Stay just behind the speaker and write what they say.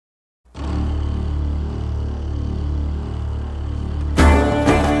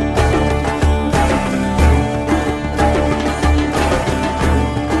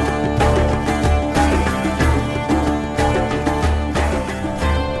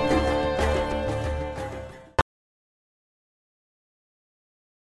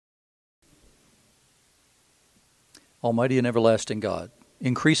Almighty and everlasting God,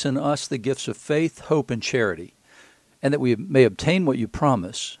 increase in us the gifts of faith, hope, and charity, and that we may obtain what you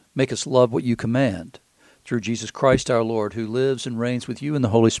promise. Make us love what you command. Through Jesus Christ our Lord, who lives and reigns with you in the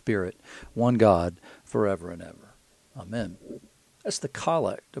Holy Spirit, one God, forever and ever. Amen. That's the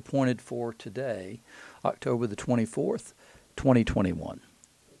collect appointed for today, October the 24th, 2021.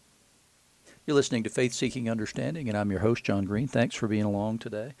 You're listening to Faith Seeking Understanding, and I'm your host, John Green. Thanks for being along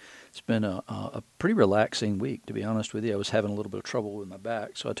today. It's been a pretty relaxing week, to be honest with you. I was having a little bit of trouble with my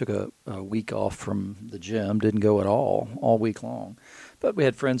back, so I took a week off from the gym. Didn't go at all week long. But we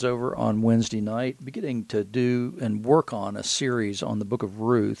had friends over on Wednesday night beginning to do and work on a series on the book of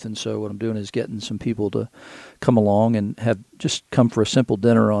Ruth. And so what I'm doing is getting some people to come along and have just come for a simple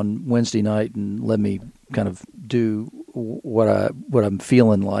dinner on Wednesday night and let me kind of do what I'm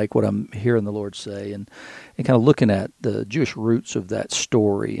feeling like, what I'm hearing the Lord say, and kind of looking at the Jewish roots of that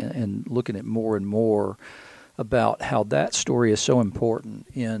story and looking at more and more about how that story is so important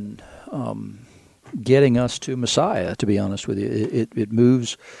in getting us to Messiah, to be honest with you. It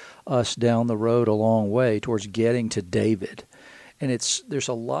moves us down the road a long way towards getting to David. And there's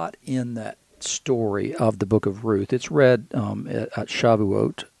a lot in that story of the book of Ruth. It's read at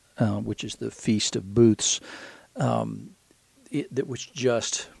Shavuot, which is the Feast of Booths, which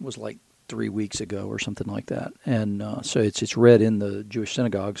just was like 3 weeks ago or something like that. And so it's read in the Jewish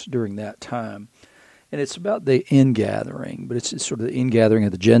synagogues during that time. And it's about the ingathering, but it's sort of the ingathering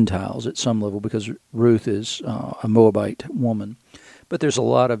of the Gentiles at some level because Ruth is a Moabite woman. But there's a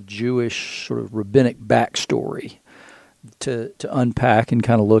lot of Jewish sort of rabbinic backstory to unpack and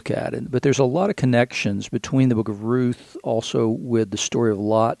kind of look at it. But there's a lot of connections between the book of Ruth, also with the story of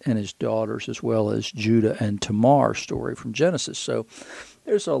Lot and his daughters, as well as Judah and Tamar's story from Genesis. So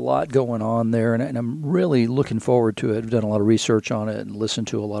there's a lot going on there, and I'm really looking forward to it. I've done a lot of research on it and listened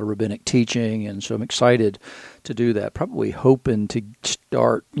to a lot of rabbinic teaching, and so I'm excited to do that. Probably hoping to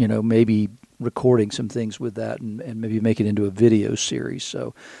start, maybe recording some things with that and maybe make it into a video series.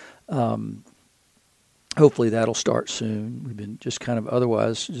 So hopefully that'll start soon. We've been just kind of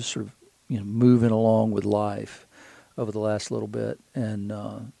otherwise just sort of moving along with life over the last little bit, and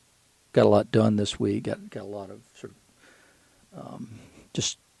got a lot done this week. Got a lot of sort of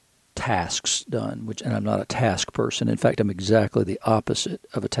just tasks done, and I'm not a task person. In fact, I'm exactly the opposite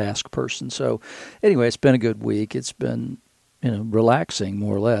of a task person. So anyway, it's been a good week. It's been, relaxing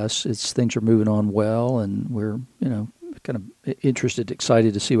more or less. Things are moving on well, and we're, kind of interested,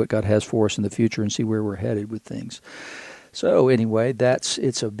 excited to see what God has for us in the future and see where we're headed with things. So anyway,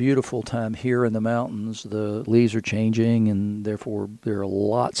 it's a beautiful time here in the mountains. The leaves are changing, and therefore there are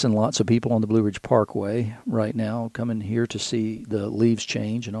lots and lots of people on the Blue Ridge Parkway right now coming here to see the leaves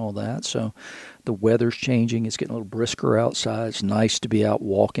change and all that. So the weather's changing. It's getting a little brisker outside. It's nice to be out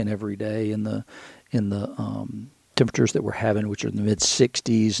walking every day in the temperatures that we're having, which are in the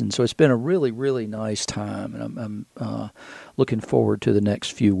mid-60s. And so it's been a really, really nice time, and I'm looking forward to the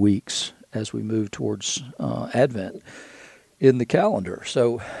next few weeks as we move towards Advent in the calendar.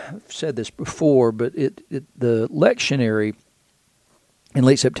 So I've said this before, but the lectionary in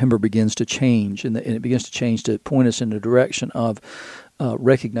late September begins to change, and it begins to change to point us in the direction of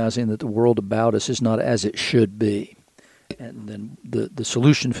recognizing that the world about us is not as it should be. And then the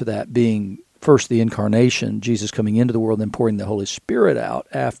solution for that being first the incarnation, Jesus coming into the world, and then pouring the Holy Spirit out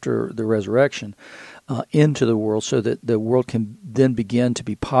after the resurrection into the world, so that the world can then begin to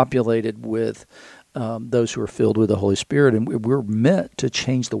be populated with those who are filled with the Holy Spirit. And we're meant to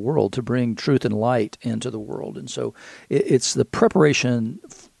change the world, to bring truth and light into the world. And so it's the preparation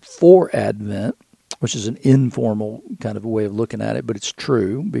for Advent, which is an informal kind of a way of looking at it, but it's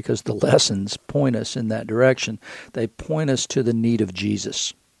true because the lessons point us in that direction. They point us to the need of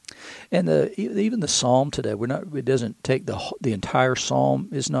Jesus. And even the psalm today, it doesn't take the entire psalm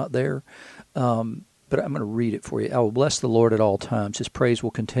is not there, but I'm going to read it for you. I will bless the Lord at all times. His praise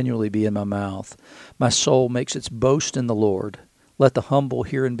will continually be in my mouth. My soul makes its boast in the Lord. Let the humble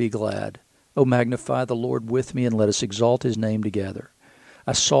hear and be glad. O magnify the Lord with me, and let us exalt his name together.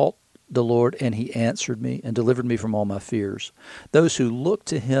 I sought the Lord, and he answered me and delivered me from all my fears. Those who look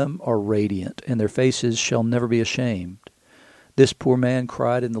to him are radiant, and their faces shall never be ashamed. This poor man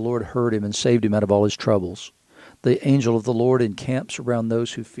cried, and the Lord heard him and saved him out of all his troubles. The angel of the Lord encamps around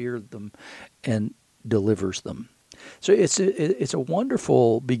those who fear them and delivers them. So it's a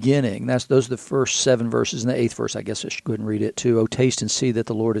wonderful beginning. Those are the first 7 verses. And the 8th verse, I guess I should go ahead and read it too. "O taste and see that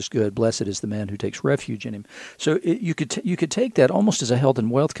the Lord is good. Blessed is the man who takes refuge in him." So you could take that almost as a health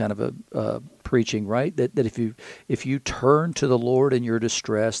and wealth kind of a preaching, right? That if you turn to the Lord in your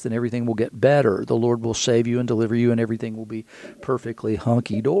distress, then everything will get better. The Lord will save you and deliver you, and everything will be perfectly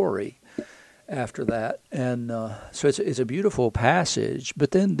hunky-dory. after that, and so it's a beautiful passage.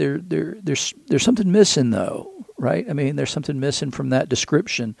 But then there's something missing, though, right? I mean, there's something missing from that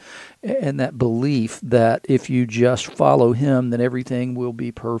description and that belief that if you just follow Him, then everything will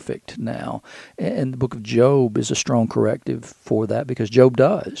be perfect now. And the book of Job is a strong corrective for that, because Job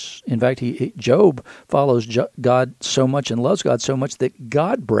does. In fact, Job follows God so much and loves God so much that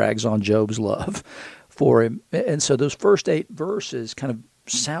God brags on Job's love for him. And so those first 8 verses kind of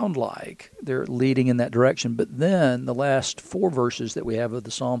sound like they're leading in that direction. But then the last 4 verses that we have of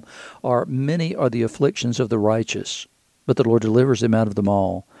the psalm are, many are the afflictions of the righteous, but the Lord delivers them out of them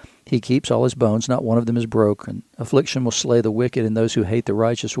all. He keeps all his bones, not one of them is broken. Affliction will slay the wicked, and those who hate the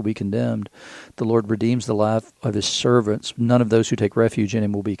righteous will be condemned. The Lord redeems the life of his servants. None of those who take refuge in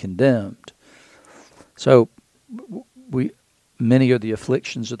him will be condemned. So many are the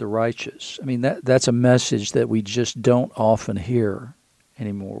afflictions of the righteous. I mean, that's a message that we just don't often hear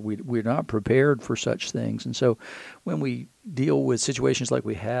anymore. We're not prepared for such things. And so when we deal with situations like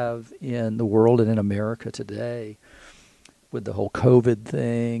we have in the world and in America today, with the whole COVID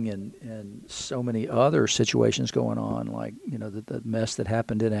thing and so many other situations going on, like, the mess that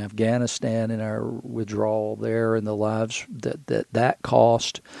happened in Afghanistan and our withdrawal there and the lives that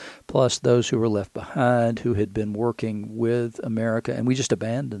cost, plus those who were left behind who had been working with America, and we just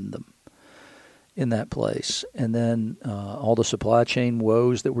abandoned them in that place. And then all the supply chain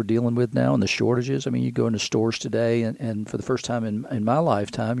woes that we're dealing with now and the shortages. I mean, you go into stores today and for the first time in my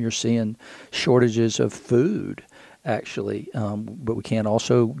lifetime, you're seeing shortages of food, actually. But we can't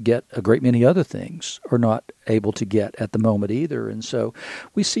also get a great many other things, or not able to get at the moment either. And so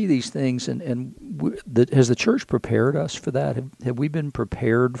we see these things, has the church prepared us for that? Have we been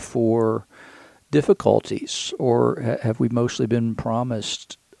prepared for difficulties, or have we mostly been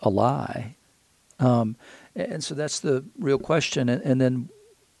promised a lie? And so that's the real question. And then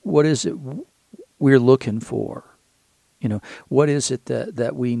what is it we're looking for? What is it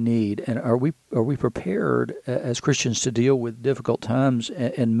that we need? And are we prepared as Christians to deal with difficult times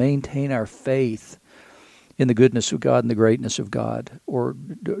and maintain our faith in the goodness of God and the greatness of God? Or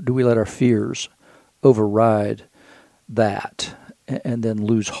do we let our fears override that and then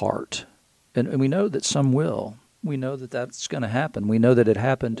lose heart? And we know that some will. We know that that's going to happen. We know that it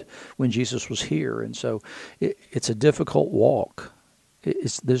happened when Jesus was here. And so it's a difficult walk.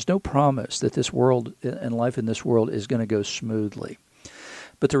 There's no promise that this world and life in this world is going to go smoothly.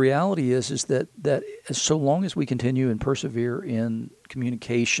 But the reality is that so long as we continue and persevere in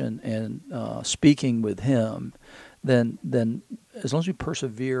communication and speaking with Him, then as long as we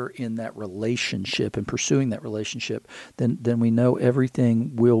persevere in that relationship and pursuing that relationship, then we know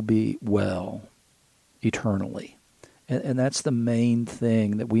everything will be well eternally. And that's the main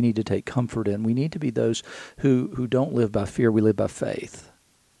thing that we need to take comfort in. We need to be those who don't live by fear, we live by faith.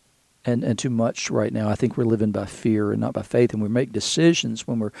 And too much right now, I think we're living by fear and not by faith. And we make decisions,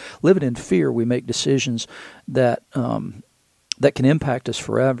 when we're living in fear, we make decisions that can impact us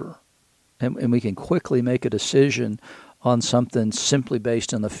forever. And we can quickly make a decision on something simply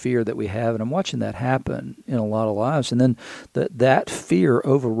based on the fear that we have. And I'm watching that happen in a lot of lives. And then that fear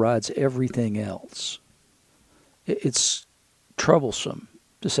overrides everything else. It's troublesome,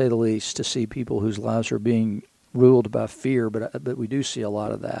 to say the least, to see people whose lives are being ruled by fear, but we do see a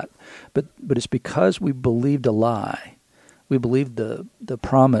lot of that. But it's because we believed a lie. We believed the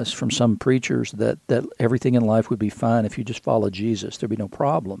promise from some preachers that everything in life would be fine if you just follow Jesus. There'd be no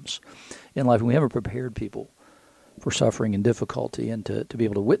problems in life. And we haven't prepared people for suffering and difficulty and to be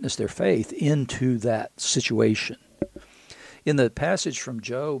able to witness their faith into that situation. In the passage from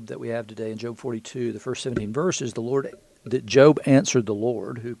Job that we have today, in Job 42, the first 17 verses, Job answered the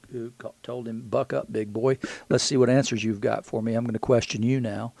Lord, who told him, "Buck up, big boy. Let's see what answers you've got for me. I'm going to question you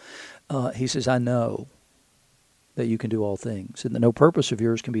now." He says, "I know that you can do all things, and that no purpose of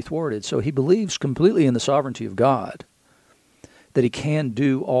yours can be thwarted." So he believes completely in the sovereignty of God, that He can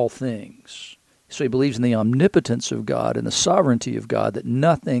do all things. So he believes in the omnipotence of God and the sovereignty of God, that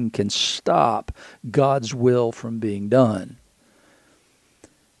nothing can stop God's will from being done.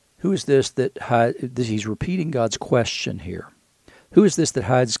 Who is this that he's repeating God's question here. Who is this that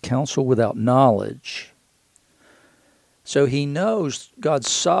hides counsel without knowledge? So he knows God's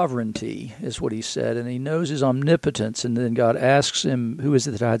sovereignty, is what he said, and he knows His omnipotence. And then God asks him, who is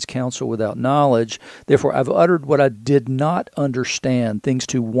it that hides counsel without knowledge? Therefore I've uttered what I did not understand, things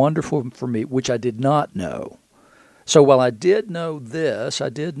too wonderful for me, which I did not know. So while I did know this, I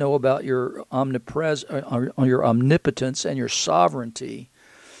did know about your your omnipotence and your sovereignty,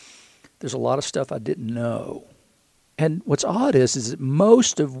 there's a lot of stuff I didn't know. And what's odd is that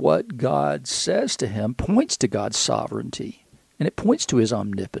most of what God says to him points to God's sovereignty, and it points to His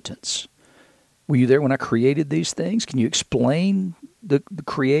omnipotence. Were you there when I created these things? Can you explain the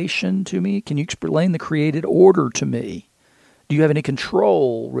creation to me? Can you explain the created order to me? Do you have any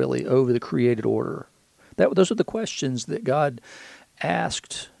control, really, over the created order? Those are the questions that God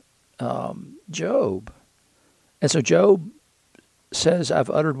asked Job. And so Job says, I've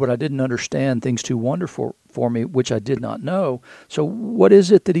uttered what I didn't understand, things too wonderful for me, which I did not know. So what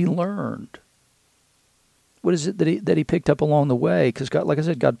is it that he learned? What is it that he picked up along the way? Because God, like I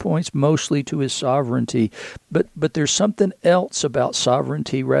said, God points mostly to his sovereignty, but there's something else about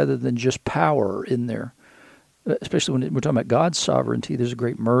sovereignty rather than just power in there. Especially when we're talking about God's sovereignty, there's a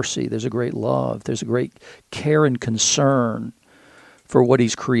great mercy, there's a great love, there's a great care and concern for what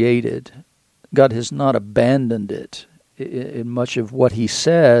he's created. God has not abandoned it. In much of what he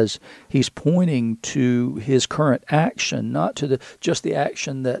says, he's pointing to his current action, not to just the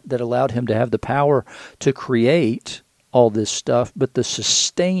action that allowed him to have the power to create all this stuff, but the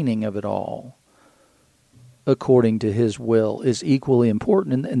sustaining of it all according to his will is equally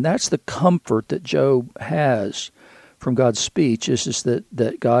important. And that's the comfort that Job has from God's speech, is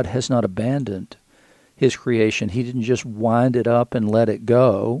that God has not abandoned his creation. He didn't just wind it up and let it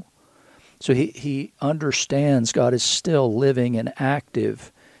go. So he understands God is still living and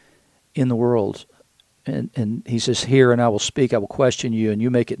active in the world. And he says, "Hear and I will speak, I will question you, and you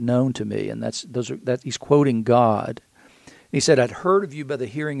make it known to me." And he's quoting God. He said, "I'd heard of you by the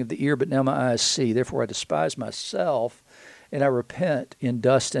hearing of the ear, but now my eyes see. Therefore I despise myself, and I repent in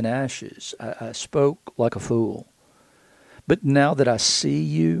dust and ashes. I spoke like a fool. But now that I see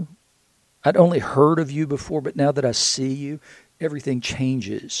you," I'd only heard of you before, but now that I see you, everything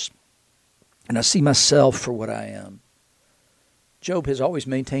changes. And I see myself for what I am. Job has always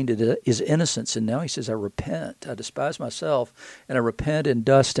maintained his innocence, and now he says, I repent. I despise myself, and I repent in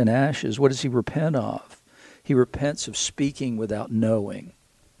dust and ashes. What does he repent of? He repents of speaking without knowing.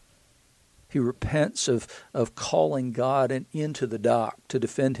 He repents of calling God into the dock to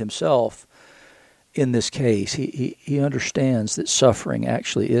defend himself. In this case, he understands that suffering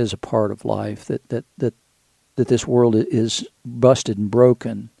actually is a part of life, that this world is busted and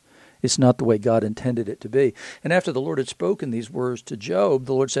broken. It's not the way God intended it to be. And after the Lord had spoken these words to Job,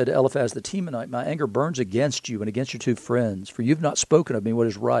 the Lord said to Eliphaz the Temanite, "My anger burns against you and against your two friends, for you've not spoken of me what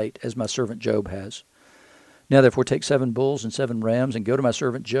is right, as my servant Job has. Now therefore take 7 bulls and 7 rams, and go to my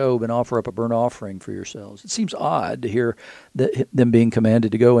servant Job and offer up a burnt offering for yourselves." It seems odd to hear them being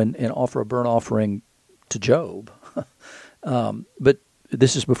commanded to go and offer a burnt offering to Job. But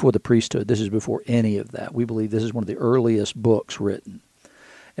this is before the priesthood. This is before any of that. We believe this is one of the earliest books written.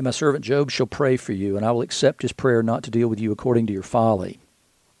 "And my servant Job shall pray for you, and I will accept his prayer not to deal with you according to your folly."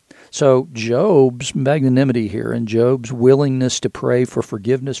 So Job's magnanimity here and Job's willingness to pray for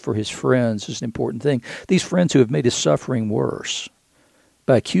forgiveness for his friends is an important thing. These friends who have made his suffering worse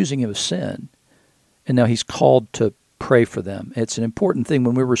by accusing him of sin, and now he's called to pray for them. It's an important thing.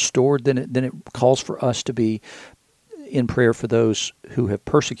 When we're restored, then it calls for us to be in prayer for those who have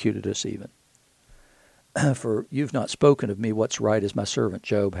persecuted us even. "For you've not spoken of me what's right, as my servant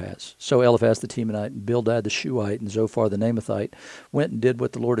Job has." So Eliphaz the Temanite and Bildad the Shuhite and Zophar the Naamathite went and did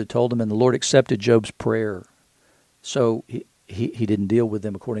what the Lord had told them, and the Lord accepted Job's prayer. So he didn't deal with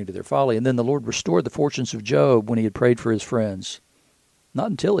them according to their folly. And then the Lord restored the fortunes of Job when he had prayed for his friends.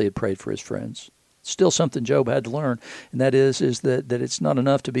 Not until he had prayed for his friends. Still something Job had to learn, and that is that it's not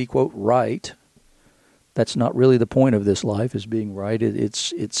enough to be, quote, right. That's not really the point of this life, is being right.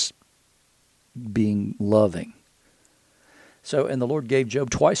 It's being loving. So, and the Lord gave Job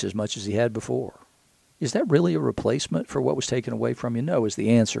twice as much as he had before. Is that really a replacement for what was taken away from you? No, is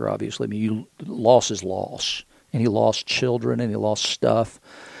the answer, obviously. I mean, loss is loss. And he lost children and he lost stuff.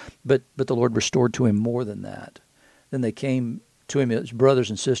 But the Lord restored to him more than that. Then they came to him, his brothers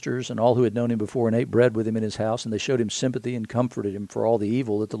and sisters, and all who had known him before, and ate bread with him in his house, and they showed him sympathy and comforted him for all the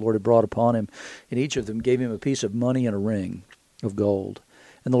evil that the Lord had brought upon him. And each of them gave him a piece of money and a ring of gold.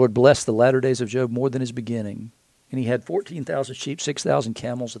 And the Lord blessed the latter days of Job more than his beginning. And he had 14,000 sheep, 6,000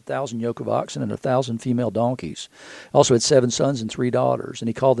 camels, 1,000 yoke of oxen, and 1,000 female donkeys. Also had 7 sons and 3 daughters. And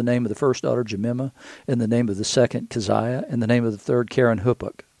he called the name of the first daughter Jemimah, and the name of the second Keziah, and the name of the third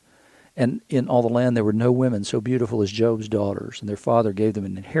Karen-Huppach. And in all the land there were no women so beautiful as Job's daughters, and their father gave them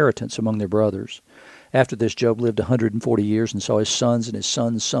an inheritance among their brothers. After this, Job lived 140 years and saw his sons and his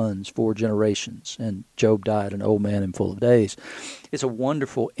sons' sons 4 generations. And Job died an old man and full of days. It's a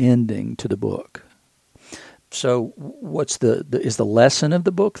wonderful ending to the book. So what's is the lesson of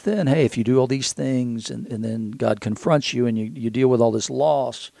the book then? Hey, if you do all these things and then God confronts you and you deal with all this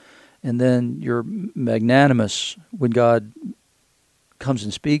loss, and then you're magnanimous when God comes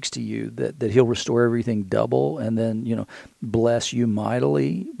and speaks to you, that he'll restore everything double and then, bless you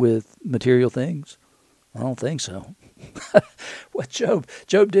mightily with material things? I don't think so. What Job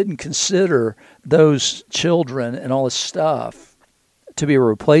didn't consider those children and all this stuff to be a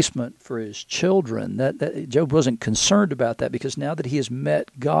replacement for his children. That Job wasn't concerned about that, because now that he has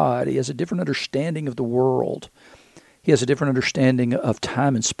met God, he has a different understanding of the world. He has a different understanding of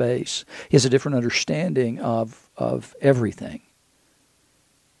time and space. He has a different understanding of everything,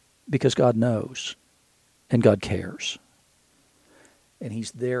 because God knows and God cares. And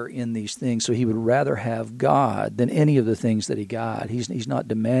he's there in these things, so he would rather have God than any of the things that he got. He's not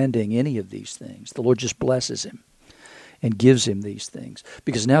demanding any of these things. The Lord just blesses him and gives him these things,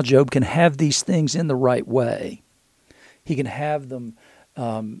 because now Job can have these things in the right way. He can have them,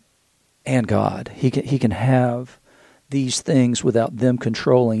 and God. He can have these things without them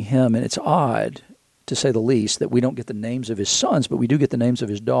controlling him. And it's odd, to say the least, that we don't get the names of his sons, but we do get the names of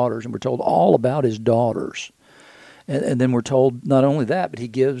his daughters, and we're told all about his daughters. And then we're told not only that, but he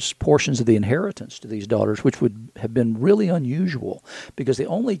gives portions of the inheritance to these daughters, which would have been really unusual, because the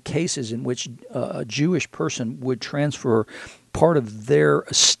only cases in which a Jewish person would transfer part of their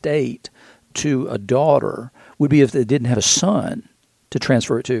estate to a daughter would be if they didn't have a son to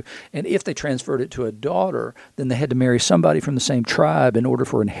transfer it to. And if they transferred it to a daughter, then they had to marry somebody from the same tribe in order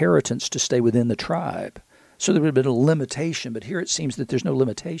for inheritance to stay within the tribe. So there would have been a limitation, but here it seems that there's no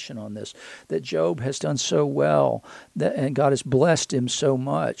limitation on this, that Job has done so well, and God has blessed him so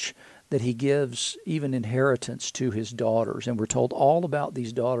much that he gives even inheritance to his daughters. And we're told all about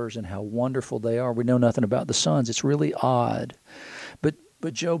these daughters and how wonderful they are. We know nothing about the sons. It's really odd.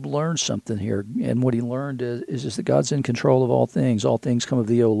 But Job learned something here, and what he learned is that God's in control of all things. All things come of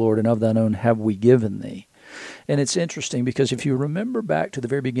thee, O Lord, and of thine own have we given thee. And it's interesting, because if you remember back to the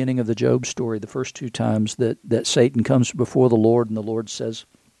very beginning of the Job story, the first two times that Satan comes before the Lord, and the Lord says,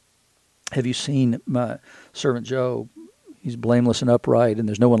 have you seen my servant Job? He's blameless and upright, and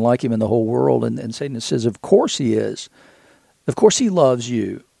there's no one like him in the whole world. And Satan says, of course he is. Of course he loves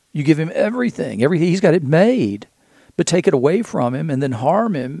you. You give him everything. He's got it made. But take it away from him and then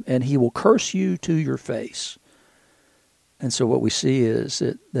harm him, and he will curse you to your face. And so what we see is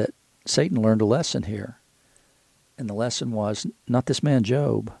that Satan learned a lesson here. And the lesson was not this man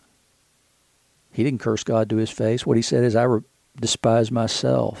Job. He didn't curse God to his face. What he said is, I despise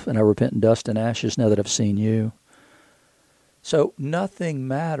myself, and I repent in dust and ashes now that I've seen you. So nothing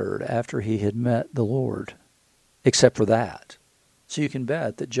mattered after he had met the Lord, except for that. So you can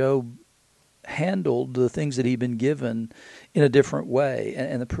bet that Job handled the things that he'd been given in a different way.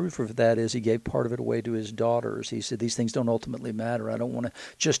 And the proof of that is he gave part of it away to his daughters. He said, these things don't ultimately matter. I don't want to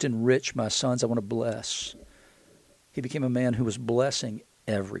just enrich my sons. I want to bless. He became a man who was blessing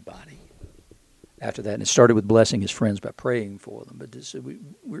everybody after that. And it started with blessing his friends by praying for them. But we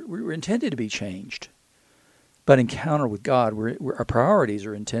were intended to be changed. But encounter with God, our priorities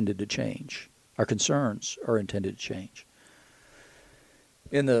are intended to change. Our concerns are intended to change.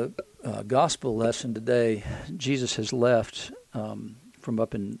 In the gospel lesson today, Jesus has left from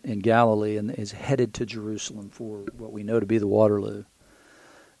up in Galilee and is headed to Jerusalem for what we know to be the Waterloo.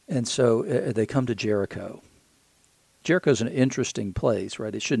 And so they come to Jericho. Jericho's an interesting place,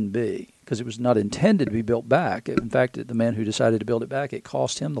 right? It shouldn't be, because it was not intended to be built back. In fact, the man who decided to build it back, it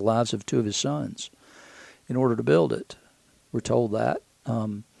cost him the lives of two of his sons in order to build it. We're told that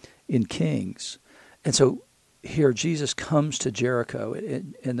in Kings. And so here Jesus comes to Jericho.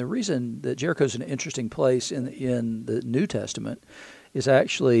 And the reason that Jericho is an interesting place in the New Testament is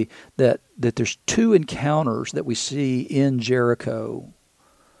actually that there's two encounters that we see in Jericho.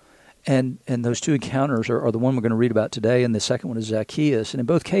 And those two encounters are the one we're going to read about today, and the second one is Zacchaeus. And in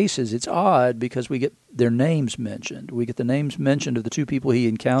both cases, it's odd because we get their names mentioned. We get the names mentioned of the two people he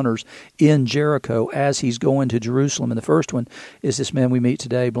encounters in Jericho as he's going to Jerusalem. And the first one is this man we meet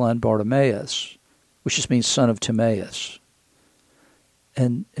today, blind Bartimaeus, which just means son of Timaeus.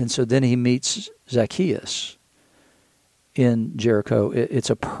 And so then he meets Zacchaeus in Jericho.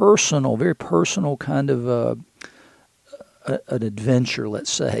 It's a personal, very personal kind of an adventure,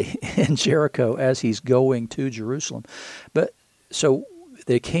 let's say, in Jericho as he's going to Jerusalem. But so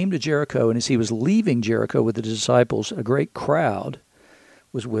they came to Jericho, and as he was leaving Jericho with the disciples, a great crowd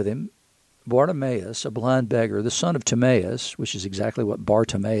was with him. Bartimaeus, a blind beggar, the son of Timaeus, which is exactly what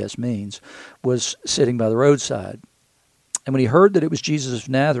Bartimaeus means, was sitting by the roadside. And when he heard that it was Jesus of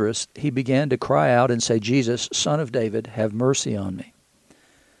Nazareth, he began to cry out and say, Jesus, Son of David, have mercy on me.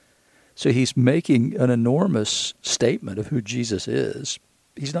 So he's making an enormous statement of who Jesus is.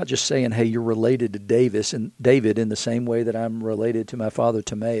 He's not just saying, hey, you're related to David in the same way that I'm related to my father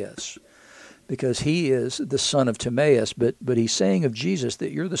Timaeus. because he is the son of Timaeus, but he's saying of Jesus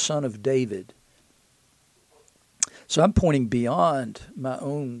that you're the son of David. So I'm pointing beyond my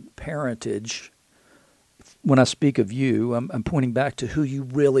own parentage. When I speak of you, I'm pointing back to who you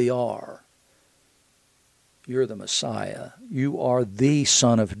really are. You're the Messiah. You are the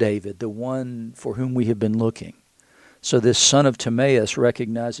son of David, the one for whom we have been looking. So this son of Timaeus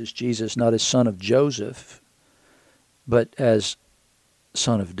recognizes Jesus not as son of Joseph, but as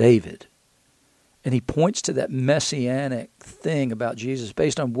son of David. And he points to that messianic thing about Jesus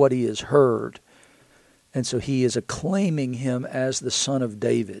based on what he has heard. And so he is acclaiming him as the son of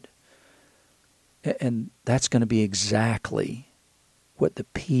David. And that's going to be exactly what the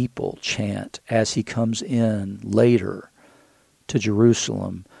people chant as he comes in later to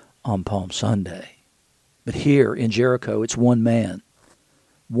Jerusalem on Palm Sunday. But here in Jericho, it's one man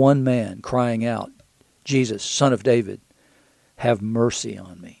crying out, Jesus, son of David, have mercy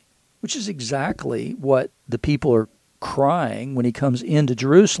on me. Which is exactly what the people are crying when he comes into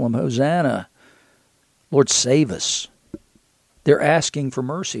Jerusalem. Hosanna, Lord, save us. They're asking for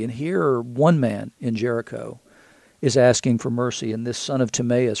mercy. And here, one man in Jericho is asking for mercy. And this son of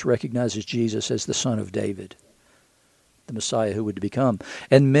Timaeus recognizes Jesus as the son of David, the Messiah who would become.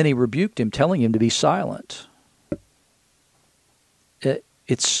 And many rebuked him, telling him to be silent.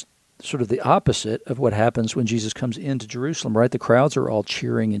 It's sort of the opposite of what happens when Jesus comes into Jerusalem, right? The crowds are all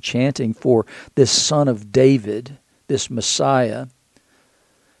cheering and chanting for this son of David, this Messiah.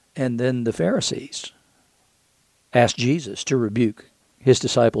 And then the Pharisees asked Jesus to rebuke his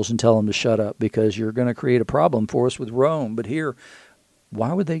disciples and tell them to shut up because you're going to create a problem for us with Rome. But here,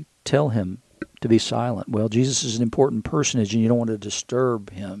 why would they tell him to be silent? Well, Jesus is an important personage and you don't want to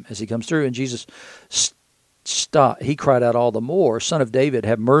disturb him as he comes through. And Jesus stopped. He cried out all the more, Son of David,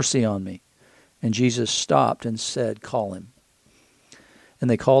 have mercy on me. And Jesus stopped and said, call him.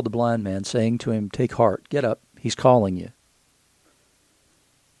 And they called the blind man, saying to him, take heart, get up, he's calling you.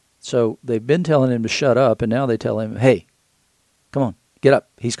 So they've been telling him to shut up, and now they tell him, hey, come on, get up,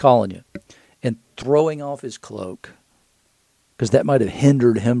 he's calling you. And throwing off his cloak, because that might have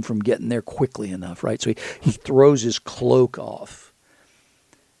hindered him from getting there quickly enough, right? So he throws his cloak off,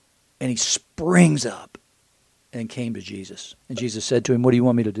 and he springs up and came to Jesus. And Jesus said to him, what do you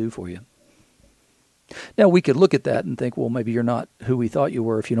want me to do for you? Now, we could look at that and think, well, maybe you're not who we thought you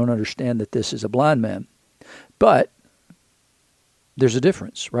were if you don't understand that this is a blind man. But there's a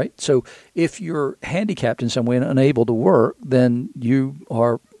difference, right? So if you're handicapped in some way and unable to work, then you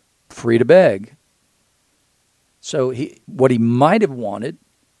are free to beg. So what he might have wanted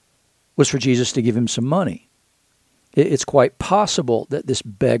was for Jesus to give him some money. It's quite possible that this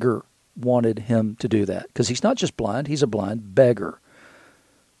beggar wanted him to do that, because he's not just blind, he's a blind beggar.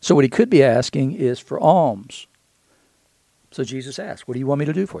 So what he could be asking is for alms. So Jesus asked, what do you want me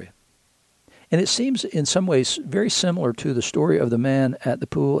to do for you? And it seems in some ways very similar to the story of the man at the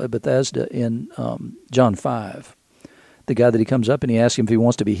pool at Bethesda in John 5. The guy that he comes up and he asks him if he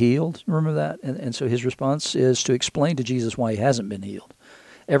wants to be healed. Remember that? And so his response is to explain to Jesus why he hasn't been healed.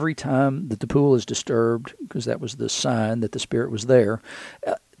 Every time that the pool is disturbed, because that was the sign that the Spirit was there,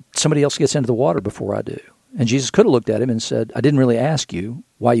 somebody else gets into the water before I do. And Jesus could have looked at him and said, I didn't really ask you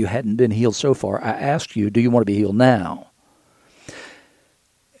why you hadn't been healed so far. I asked you, do you want to be healed now?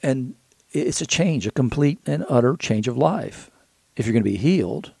 And it's a change, a complete and utter change of life if you're going to be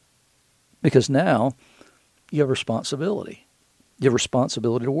healed, because now you have responsibility. You have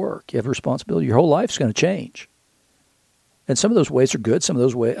responsibility to work. You have responsibility. Your whole life's going to change. And some of those ways are good. Some of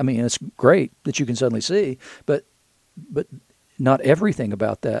those ways, I mean, it's great that you can suddenly see, but not everything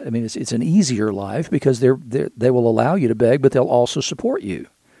about that. I mean, it's an easier life because they will allow you to beg, but they'll also support you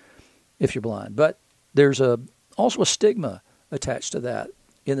if you're blind. But there's also a stigma attached to that,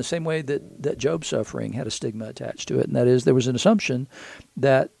 in the same way that Job's suffering had a stigma attached to it, and that is there was an assumption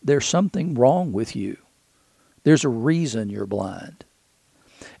that there's something wrong with you. There's a reason you're blind.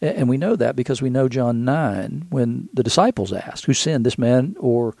 And we know that because we know John 9, when the disciples asked, who sinned, this man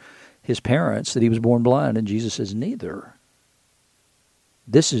or his parents, that he was born blind? And Jesus says, neither.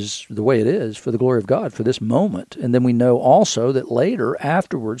 This is the way it is for the glory of God for this moment. And then we know also that later,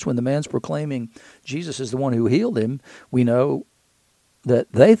 afterwards, when the man's proclaiming Jesus is the one who healed him, we know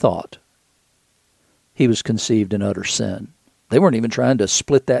that they thought he was conceived in utter sin. They weren't even trying to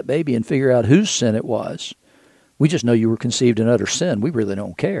split that baby and figure out whose sin it was. We just know you were conceived in utter sin. We really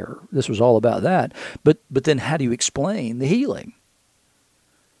don't care. This was all about that. But then how do you explain the healing?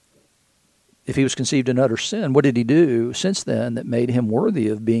 If he was conceived in utter sin, what did he do since then that made him worthy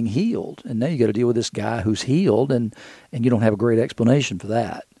of being healed? And now you got to deal with this guy who's healed, and you don't have a great explanation for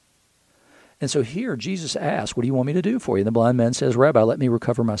that. And so here Jesus asks, what do you want me to do for you? And the blind man says, Rabbi, let me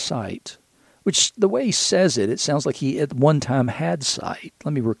recover my sight. which the way he says it sounds like he at one time had sight.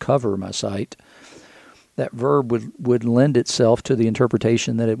 Let me recover my sight. That verb would lend itself to the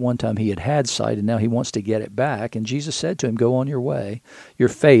interpretation that at one time he had sight and now he wants to get it back. And Jesus said to him, go on your way. Your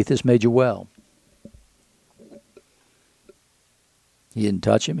faith has made you well. He didn't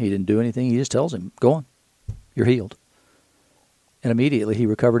touch him. He didn't do anything. He just tells him, go on. You're healed. And immediately he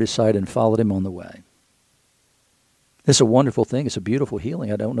recovered his sight and followed him on the way. It's a wonderful thing. It's a beautiful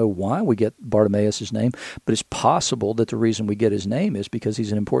healing. I don't know why we get Bartimaeus' name, but it's possible that the reason we get his name is because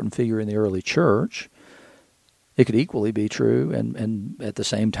he's an important figure in the early church. It could equally be true and at the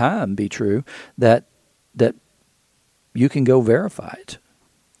same time be true that you can go verify it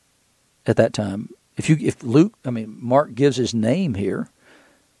at that time. Mark gives his name here,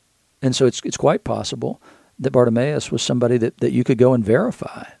 and so it's quite possible that Bartimaeus was somebody that you could go and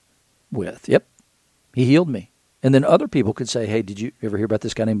verify with. Yep, he healed me. And then other people could say, hey, did you ever hear about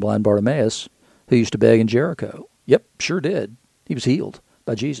this guy named blind Bartimaeus who used to beg in Jericho? Yep, sure did. He was healed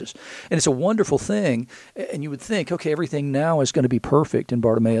by Jesus. And it's a wonderful thing, and you would think, okay, everything now is going to be perfect in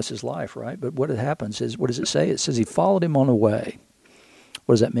Bartimaeus' life, right? But what happens is, what does it say? It says he followed him on the way.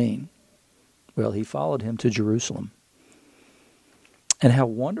 What does that mean? Well, he followed him to Jerusalem. And how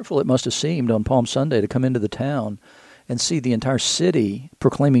wonderful it must have seemed on Palm Sunday to come into the town and see the entire city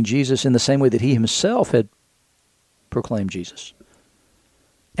proclaiming Jesus in the same way that he himself had proclaimed Jesus.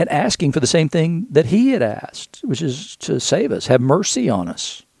 And asking for the same thing that he had asked, which is to save us, have mercy on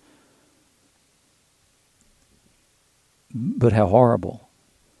us. But how horrible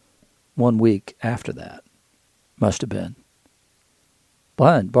 1 week after that must have been.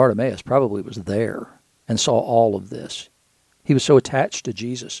 Blind Bartimaeus probably was there and saw all of this. He was so attached to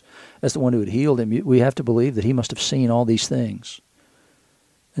Jesus as the one who had healed him. We have to believe that he must have seen all these things.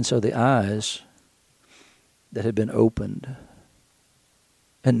 And so the eyes that had been opened,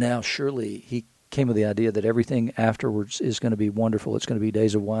 and now surely he came with the idea that everything afterwards is going to be wonderful. It's going to be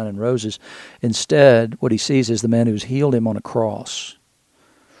days of wine and roses. Instead, what he sees is the man who's healed him on a cross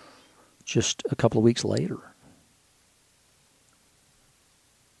just a couple of weeks later.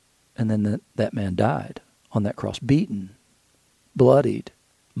 And then that man died on that cross, beaten, bloodied,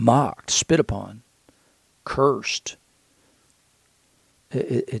 mocked, spit upon, cursed.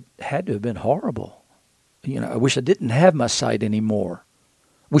 It had to have been horrible. I wish I didn't have my sight anymore.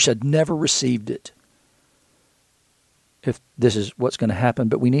 Wish I'd never received it. If this is what's going to happen,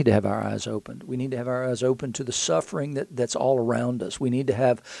 but we need to have our eyes opened. We need to have our eyes open to the suffering that's all around us. We need to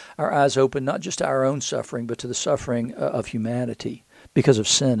have our eyes open not just to our own suffering, but to the suffering of humanity because of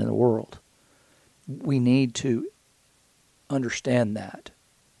sin in the world. We need to understand that.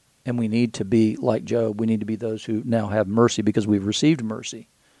 And we need to be like Job. We need to be those who now have mercy because we've received mercy.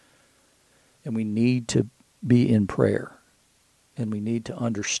 And we need to be in prayer. And we need to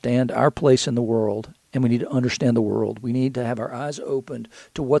understand our place in the world. And we need to understand the world. We need to have our eyes opened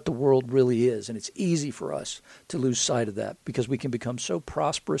to what the world really is. And it's easy for us to lose sight of that because we can become so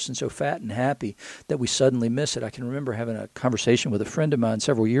prosperous and so fat and happy that we suddenly miss it. I can remember having a conversation with a friend of mine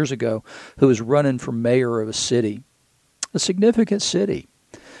several years ago who was running for mayor of a city, a significant city.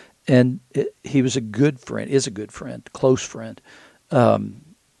 And he was a good friend, is a good friend, close friend.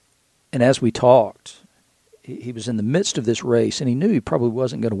 And as we talked, he was in the midst of this race, and he knew he probably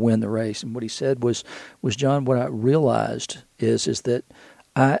wasn't going to win the race. And what he said was John, what I realized is that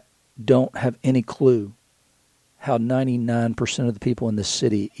I don't have any clue how 99% of the people in this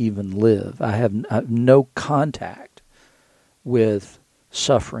city even live. I have no contact with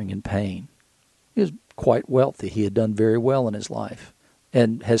suffering and pain. He was quite wealthy. He had done very well in his life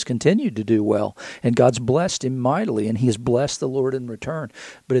and has continued to do well. And God's blessed him mightily, and he has blessed the Lord in return.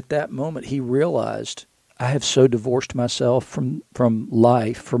 But at that moment, he realized, I have so divorced myself from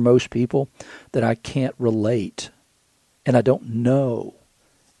life for most people that I can't relate. And I don't know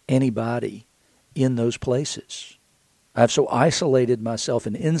anybody in those places. I've so isolated myself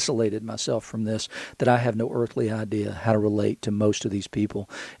and insulated myself from this that I have no earthly idea how to relate to most of these people.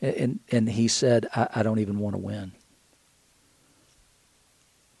 And he said, I don't even want to win,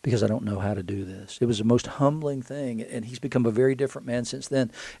 because I don't know how to do this. It was the most humbling thing, and he's become a very different man since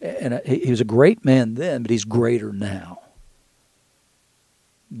then. And he was a great man then, but he's greater now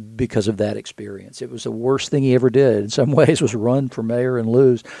because of that experience. It was the worst thing he ever did in some ways, was run for mayor and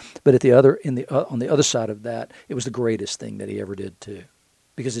lose. But on the other side of that, it was the greatest thing that he ever did too,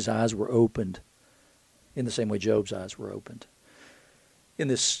 because his eyes were opened in the same way Job's eyes were opened. In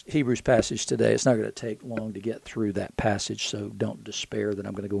this Hebrews passage today, it's not going to take long to get through that passage, so don't despair that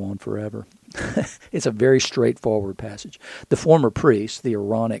I'm going to go on forever. It's a very straightforward passage. The former priests, the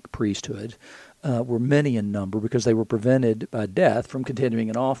Aaronic priesthood, were many in number because they were prevented by death from continuing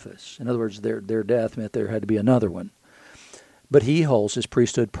in office. In other words, their death meant there had to be another one. But he holds his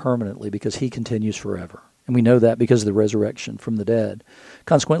priesthood permanently because he continues forever. And we know that because of the resurrection from the dead.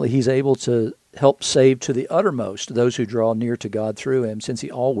 Consequently, he's able to help save to the uttermost those who draw near to God through him, since he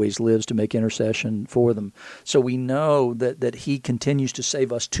always lives to make intercession for them. So we know that he continues to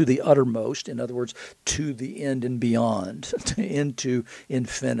save us to the uttermost, in other words, to the end and beyond, into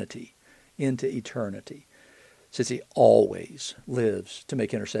infinity, into eternity, since he always lives to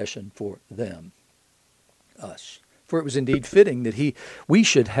make intercession for them, us. For it was indeed fitting that we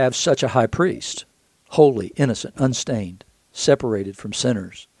should have such a high priest, holy, innocent, unstained, separated from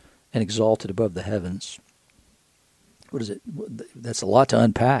sinners, and exalted above the heavens. What is it? That's a lot to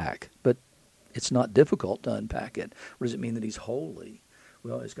unpack, but it's not difficult to unpack it. What does it mean that he's holy?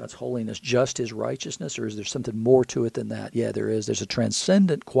 Well, is God's holiness just his righteousness, or is there something more to it than that? Yeah, there is. There's a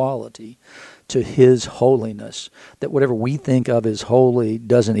transcendent quality to his holiness that whatever we think of as holy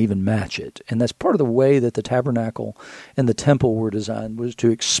doesn't even match it. And that's part of the way that the tabernacle and the temple were designed, was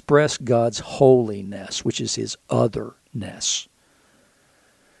to express God's holiness, which is his otherness.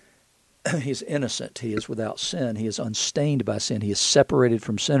 He is innocent. He is without sin. He is unstained by sin. He is separated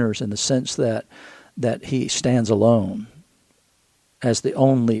from sinners in the sense that he stands alone as the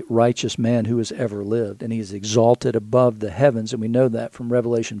only righteous man who has ever lived. And he is exalted above the heavens. And we know that from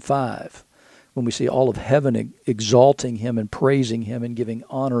Revelation 5, when we see all of heaven exalting him and praising him and giving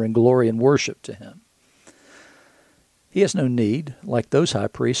honor and glory and worship to him. He has no need, like those high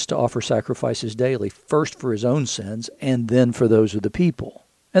priests, to offer sacrifices daily, first for his own sins and then for those of the people.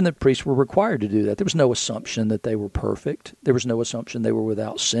 And the priests were required to do that. There was no assumption that they were perfect. There was no assumption they were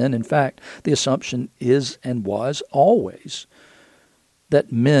without sin. In fact, the assumption is and was always that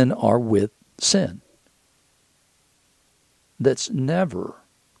men are with sin. That's never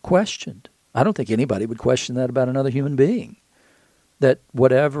questioned. I don't think anybody would question that about another human being. That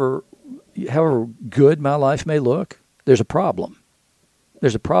however good my life may look, there's a problem.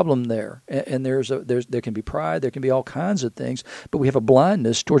 There's a problem there, and there can be pride, there can be all kinds of things, but we have a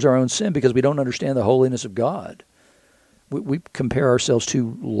blindness towards our own sin because we don't understand the holiness of God. We compare ourselves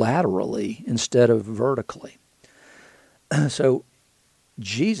too laterally instead of vertically. So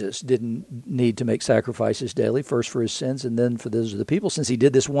Jesus didn't need to make sacrifices daily, first for his sins and then for those of the people, since he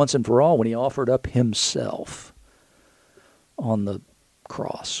did this once and for all when he offered up himself on the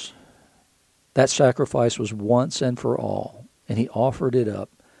cross. That sacrifice was once and for all, and he offered it up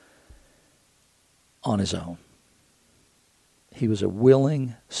on his own. He was a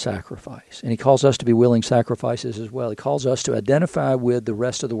willing sacrifice, and he calls us to be willing sacrifices as well. He calls us to identify with the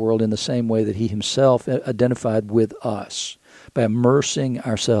rest of the world in the same way that he himself identified with us, by immersing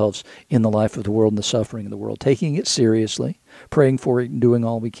ourselves in the life of the world and the suffering of the world, taking it seriously, praying for it, and doing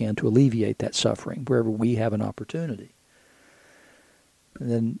all we can to alleviate that suffering wherever we have an opportunity. And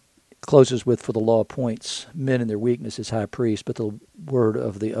then closes with, for the law appoints men in their weakness as high priests, but the word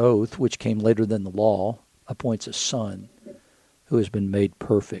of the oath, which came later than the law, appoints a son who has been made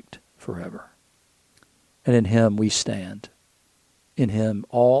perfect forever. And in him we stand. In him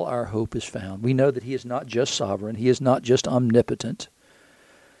all our hope is found. We know that he is not just sovereign. He is not just omnipotent.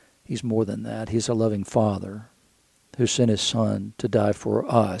 He's more than that. He's a loving Father who sent his Son to die for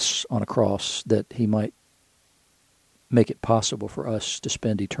us on a cross that he might make it possible for us to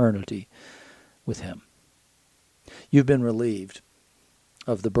spend eternity with him. You've been relieved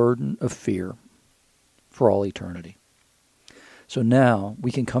of the burden of fear for all eternity. So now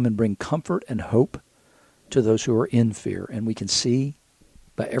we can come and bring comfort and hope to those who are in fear. And we can see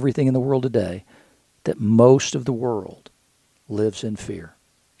by everything in the world today that most of the world lives in fear.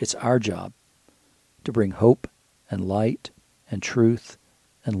 It's our job to bring hope and light and truth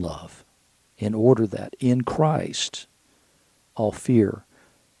and love in order that in Christ all fear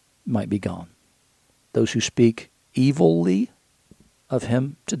might be gone. Those who speak evilly of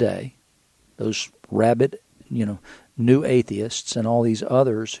him today, those rabid, new atheists and all these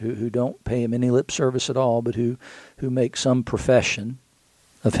others who don't pay him any lip service at all, but who make some profession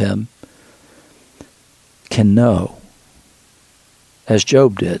of him, can know, as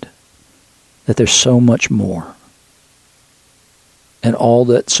Job did, that there's so much more. And all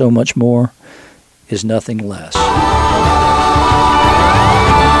that so much more is nothing less